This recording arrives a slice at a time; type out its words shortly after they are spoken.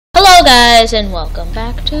guys, and welcome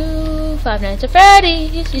back to Five Nights at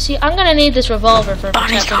Freddy's. You see, I'm gonna need this revolver for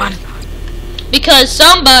protection because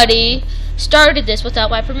somebody started this without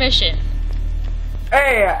my permission.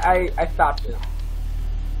 Hey, I stopped it.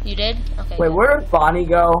 You did? Okay. Wait, where did Bonnie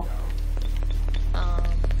go?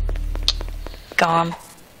 Gone.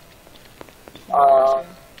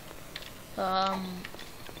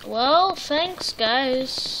 Well, thanks,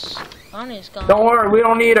 guys. Bonnie's gone. Don't worry, we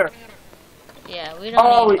don't need her. Yeah, we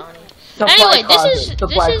don't need Bonnie. Anyway, this isn't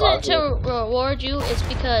to reward you. It's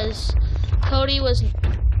because Cody was,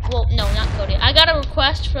 well, no, not Cody. I got a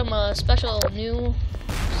request from a special new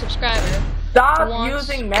subscriber. Stop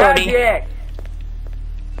using magic.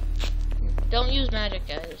 Don't use magic,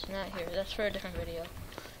 guys. Not here. That's for a different video.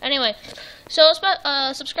 Anyway, so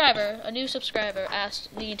a new subscriber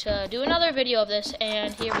asked me to do another video of this,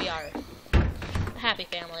 and here we are. A happy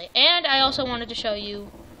family. And I also wanted to show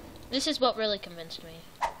you, this is what really convinced me.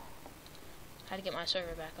 How to get my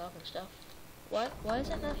server back up and stuff. What? Why is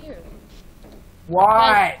it not here?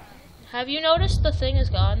 Why? Guys, have you noticed the thing is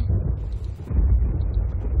gone?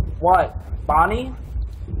 What? Bonnie?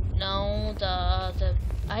 No, the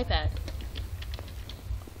iPad.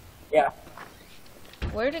 Yeah.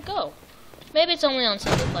 Where'd it go? Maybe it's only on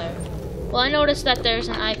single player. Well, I noticed that there's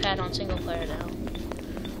an iPad on single player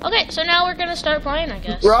now. Okay, so now we're gonna start playing, I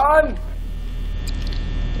guess. Run!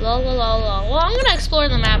 Lol. Well, I'm gonna explore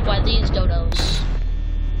the map while these dodos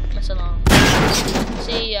mess along.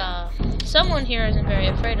 See, someone here isn't very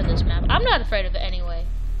afraid of this map. I'm not afraid of it anymore.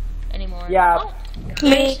 Yeah. Oh,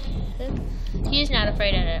 Me. He's not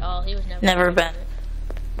afraid of it at all. He was Never been.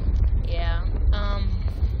 Yeah.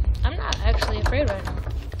 I'm not actually afraid right now.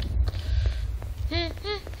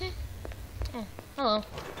 Oh, hello.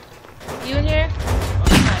 You in here? Oh,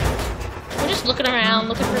 hi. I'm just looking around,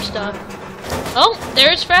 looking for stuff. Oh,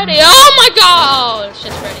 there's Freddy. Oh my god! It's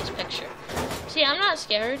just Freddy's picture. See, I'm not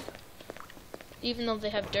scared. Even though they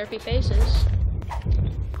have derpy faces.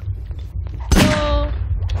 Oh.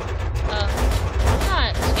 I'm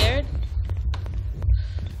not scared.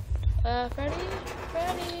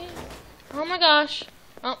 Freddy. Oh my gosh.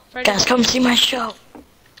 Oh, Freddy. Guys, come see my show.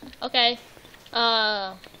 Okay.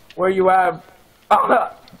 Where you at? I'm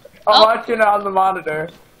watching it on the monitor.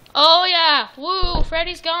 Oh yeah. Woo,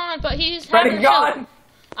 Freddy's gone, but he's Freddy's gone.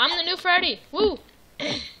 I'm the new Freddy. Woo.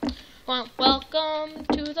 Well, welcome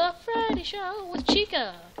to the Freddy Show with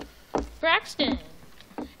Chica, Braxton,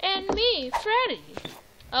 and me, Freddy.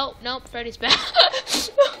 Oh, nope, Freddy's back.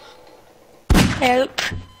 Help.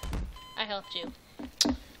 I helped you.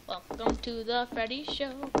 Welcome to the Freddy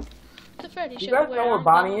Show. The Freddy Show. You guys know where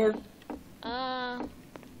Bonnie is?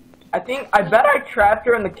 I bet I trapped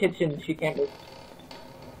her in the kitchen. She can't move.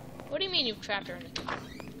 What do you mean you've trapped her in the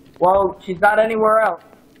kitchen? Well, she's not anywhere else.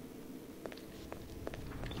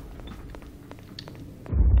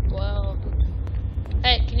 Well,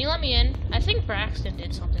 hey, can you let me in? I think Braxton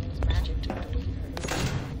did something with magic to leave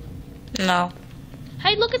her. No.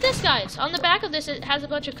 Hey, look at this, guys. On the back of this, it has a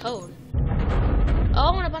bunch of code.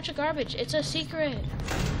 Oh, and a bunch of garbage. It's a secret.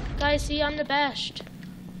 Guys, see, I'm the best.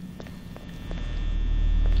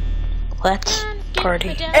 Let's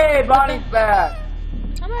party. Hey, Bonnie's back.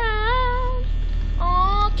 Come around.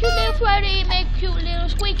 Oh, cute little Freddy. Make cute little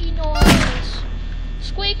squeaky noise.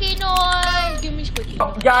 Squeaky noise. Give me squeaky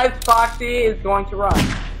noise. Oh, guys, Foxy is going to run.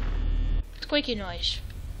 Squeaky noise.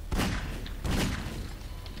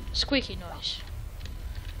 Squeaky noise.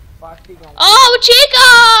 Foxy going. Oh,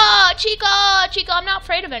 Chica, I'm not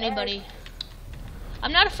afraid of anybody.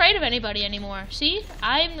 I'm not afraid of anybody anymore. See?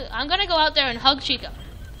 I'm gonna go out there and hug Chica.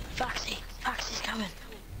 Foxy's coming.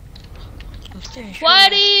 I'm staring.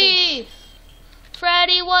 Freddy!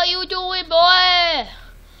 Freddy, what you doing, boy?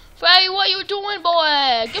 Freddy, what you doing,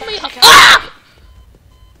 boy? Give me a hug. Ah!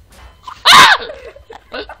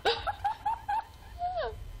 Ah!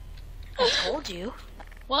 I told you.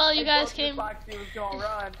 Well, you guys came. Foxy was gonna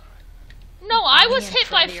run. No, I was hit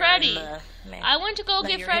by Freddy. I went to go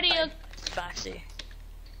get Freddy a. Foxy.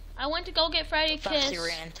 I went to go get Freddy a kiss. Foxy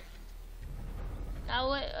ran. I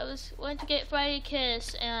went to get Freddy a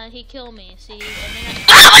kiss, and he killed me. See, and then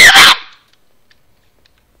I.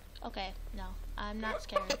 Okay, no, I'm not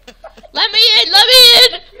scared. Let me in! Let me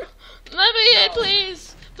in! Let me in,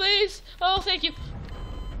 please, please. Oh, thank you.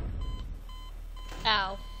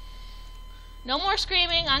 Ow. No more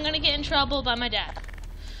screaming. I'm gonna get in trouble by my dad.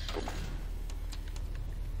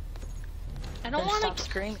 I don't want to stop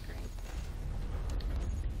screaming.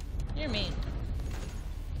 You're mean.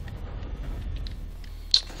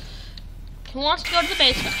 Who wants to go to the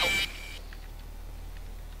basement? Oh.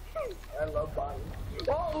 I love Bonnie.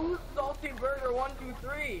 Oh, who's Salty Burger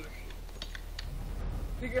 123?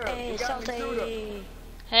 Chica, Hey, you got an intruder. salty.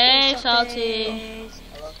 Hey, Salty.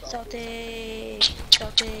 Salty.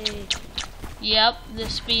 Salty. Yep,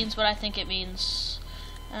 this means what I think it means.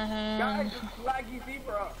 Guys, it's Laggy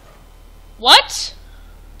Zebra. What?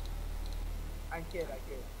 I kid.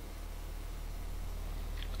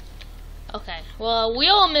 Okay, well, we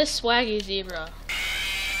all miss Swaggy Zebra.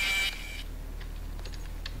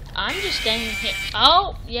 I'm just staying here.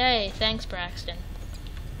 Oh, yay, thanks, Braxton.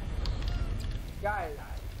 Guys,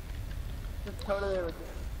 this is totally legit.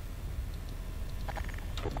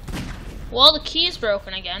 Well, the key's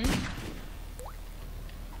broken again.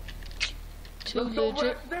 Too Let's go,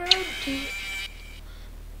 legit. Braxton.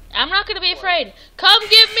 I'm not gonna be afraid. Come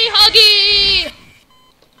give me huggy!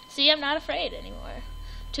 See, I'm not afraid anymore.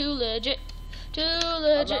 Too legit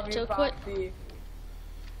to quit. Foxy.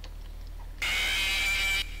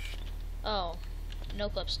 Oh, no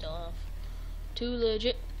clip's still off. Too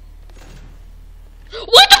legit.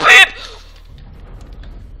 What the crap?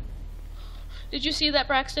 Did you see that,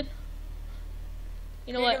 Braxton?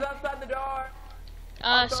 You know Chica's what? outside the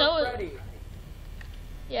door. So Freddy.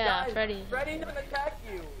 yeah, Guys, Freddy. Freddy's gonna attack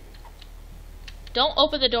you. Don't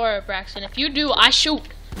open the door, Braxton. If you do, I shoot.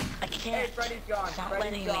 I Hey, can't. Freddy's gone. It's not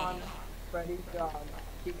Freddy's letting gone. me. Freddy's gone.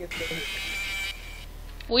 Chica's safe.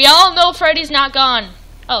 We all know Freddy's not gone.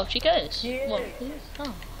 Oh, Chica is. He is. Well, he is.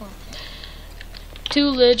 Oh, well. Too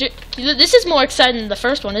legit. This is more exciting than the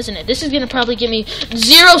first one, isn't it? This is gonna probably give me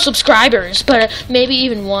 0 subscribers, but maybe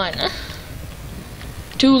even 1.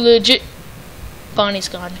 Too legit. Bonnie's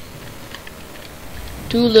gone.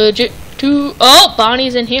 Too legit. Oh,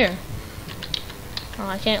 Bonnie's in here. Oh,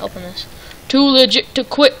 I can't open this. Too legit to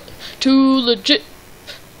quit. Too legit.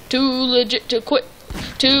 Too legit to quit.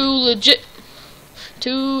 Too legit.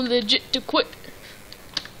 Too legit to quit.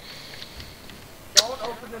 Don't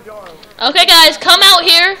open the door. Okay, guys, come out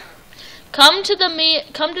here. Come to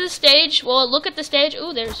the stage. Well, look at the stage.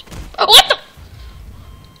 Ooh, there's. Oh, what the?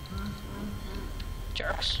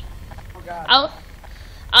 Jerks. Oh God.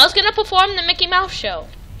 I was gonna perform the Mickey Mouse show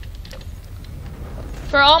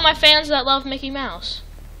for all my fans that love Mickey Mouse.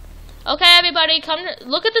 Okay, everybody,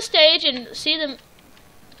 look at the stage and see them.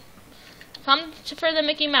 For the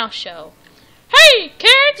Mickey Mouse show. Hey,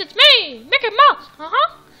 kids, it's me, Mickey Mouse.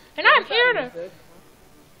 And I'm here to.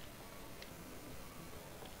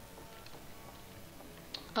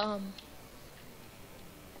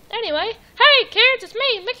 Anyway, hey, kids, it's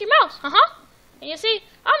me, Mickey Mouse. And you see,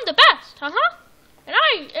 I'm the best. And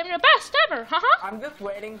I am the best ever. I'm just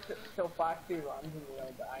waiting till Foxy runs and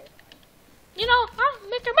we'll die. You know, I'm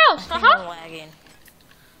Mickey Mouse. I think I'm lagging.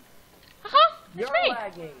 It's You're me.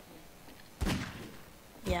 lagging.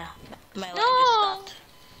 Yeah, my lag No. just stopped.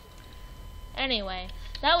 Anyway,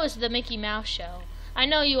 that was the Mickey Mouse show. I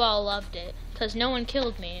know you all loved it, because no one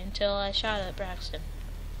killed me until I shot at Braxton.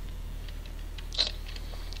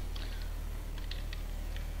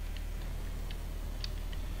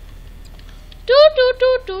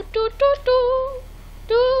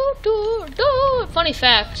 Funny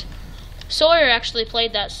fact, Sawyer actually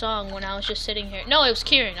played that song when I was just sitting here. No, it was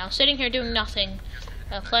Kieran. I was sitting here doing nothing,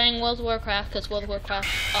 playing World of Warcraft because World of Warcraft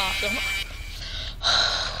is awesome.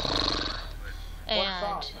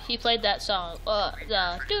 And he played that song.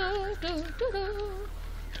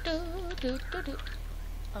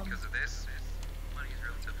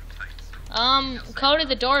 Cody,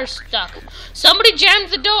 the door is stuck. Somebody jammed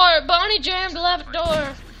the door. Bonnie jammed left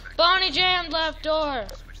door. Bonnie jammed left door.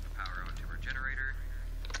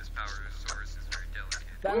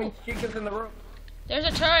 That means Chica's in the room. There's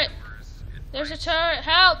a turret. There's a turret.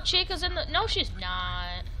 Help! Chica's in the. No, she's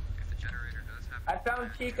not. I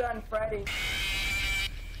found Chica and Freddy.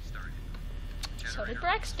 So did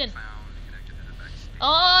Braxton.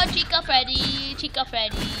 Oh, Chica Freddy. Chica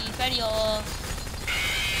Freddy. Freddy. Oh.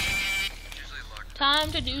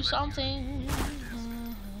 Time to do something.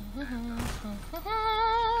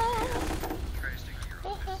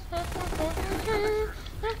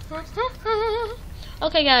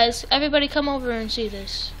 Okay, guys, everybody come over and see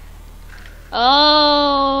this.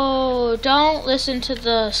 Oh, don't listen to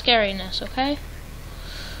the scariness, okay?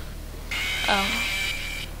 Oh.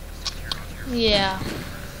 Yeah.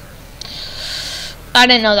 I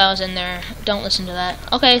didn't know that was in there. Don't listen to that.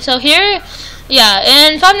 Okay, so here, yeah,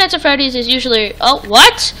 in Five Nights at Freddy's is usually, oh,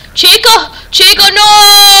 what? Chica! Chica,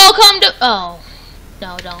 no! Come to, oh.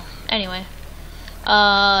 No, don't. Anyway.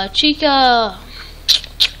 Chica.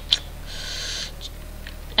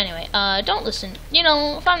 Anyway, don't listen. You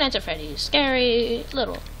know, Five Nights at Freddy's, scary,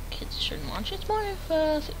 little kids shouldn't watch it. It's more of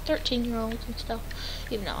 13-year-olds and stuff.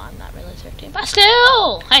 Even though I'm not really 13, but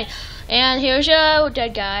still! Hey, and here's your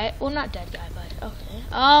dead guy. Well, not dead guy, but okay.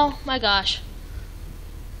 Oh my gosh.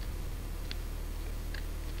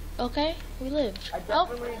 Okay, we lived. I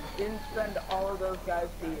definitely didn't send all of those guys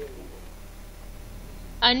to you.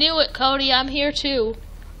 I knew it, Cody. I'm here too.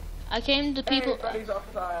 I came to people. Everybody's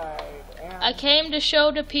outside. And I came to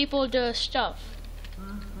show the people the stuff.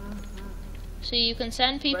 So you can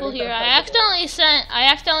send people here. I accidentally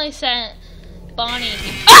sent Bonnie.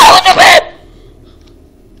 Oh,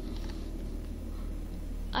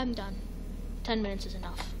 I'm done. 10 minutes is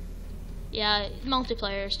enough. Yeah,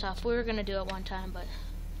 multiplayer is tough. We were gonna do it one time, but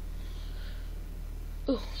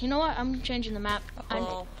ooh, you know what? I'm changing the map.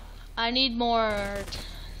 I need more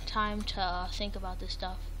time to think about this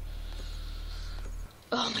stuff.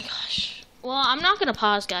 Oh my gosh. Well, I'm not gonna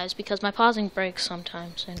pause, guys, because my pausing breaks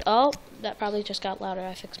sometimes. And oh, that probably just got louder.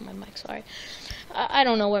 I fixed my mic. Sorry. I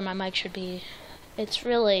don't know where my mic should be. It's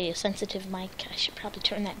really a sensitive mic. I should probably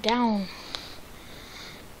turn that down.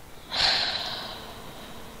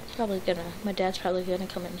 It's probably gonna. My dad's probably gonna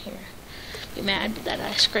come in here, be mad that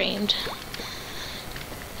I screamed.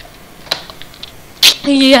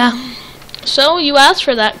 Yeah. So you asked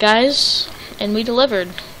for that, guys, and we delivered.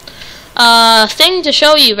 Thing to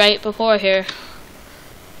show you right before here.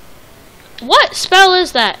 What spell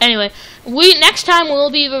is that? Anyway, next time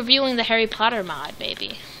we'll be reviewing the Harry Potter mod,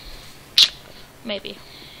 maybe.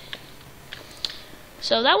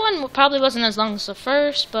 So that one probably wasn't as long as the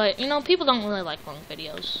first, but you know, people don't really like long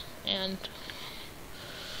videos. And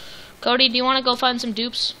Cody, do you want to go find some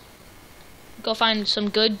dupes? Go find some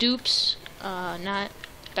good dupes, not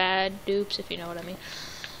bad dupes, if you know what I mean.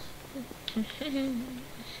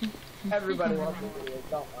 everybody wants to do it,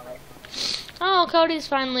 don't worry. Oh, Cody's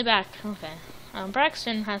finally back. Okay.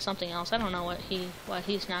 Braxton has something else. I don't know why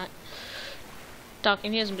he's not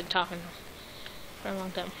talking. He hasn't been talking for a long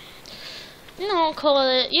time. You know, call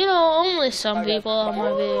it. You know, only some people on my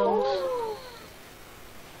videos.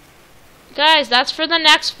 Guys, that's for the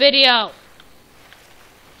next video.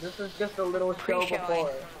 This is just a little show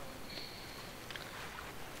before.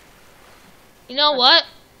 You know what?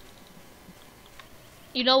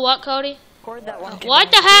 You know what, Cody? Record that one.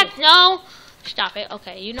 What the heck? No! Stop it.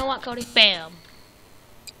 Okay, you know what, Cody? Bam.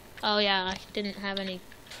 Oh, yeah, I didn't have any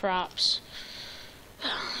props.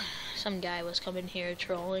 Some guy was coming here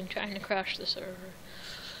trolling, trying to crash the server.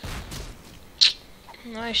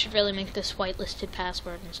 I should really make this whitelisted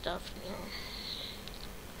password and stuff. You know.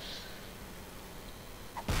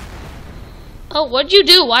 Oh, what'd you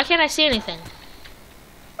do? Why can't I see anything?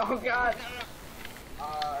 Oh god.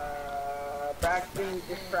 Braxton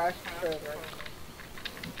just crashed the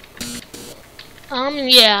server.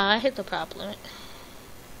 Yeah, I hit the prop limit.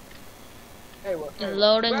 Hey, what?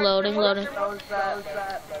 Loading.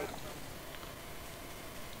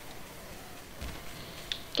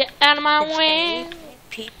 Get out of my way.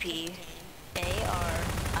 PPARITION.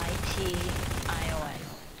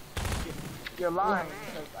 You're lying.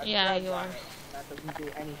 Yeah, you are. That doesn't do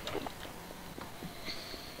anything.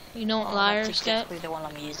 You know what liars that's get? exactly the one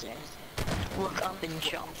I'm using. Look up and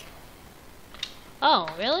jump. Oh,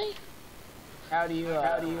 really? How do you use it?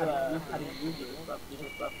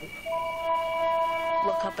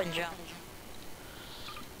 Look up and jump.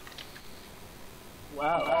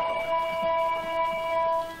 Wow.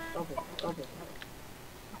 Okay.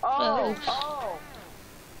 Oh!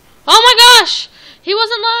 Oh my gosh! He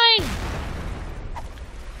wasn't lying!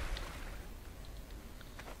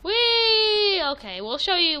 Whee! Okay, we'll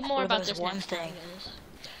show you more about this next time.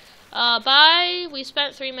 Bye. We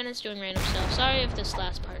spent 3 minutes doing random stuff. Sorry if this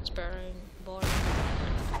last part's boring.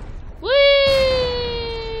 Whee!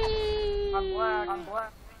 I'm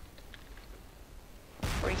black.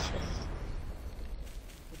 Racist.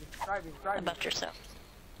 About yourself.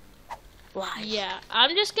 Lies. Yeah,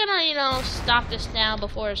 I'm just gonna, you know, stop this now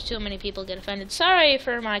before too many people get offended. Sorry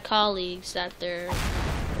for my colleagues that they're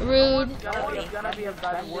rude. It's gonna be a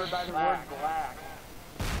bad word by the word black.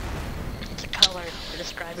 It's a color for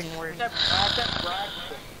describing words. I'm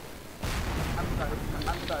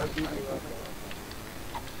sorry.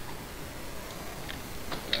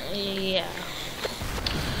 Yeah.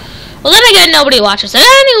 Well, then again, nobody watches it.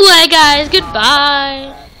 Anyway, guys,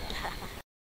 goodbye.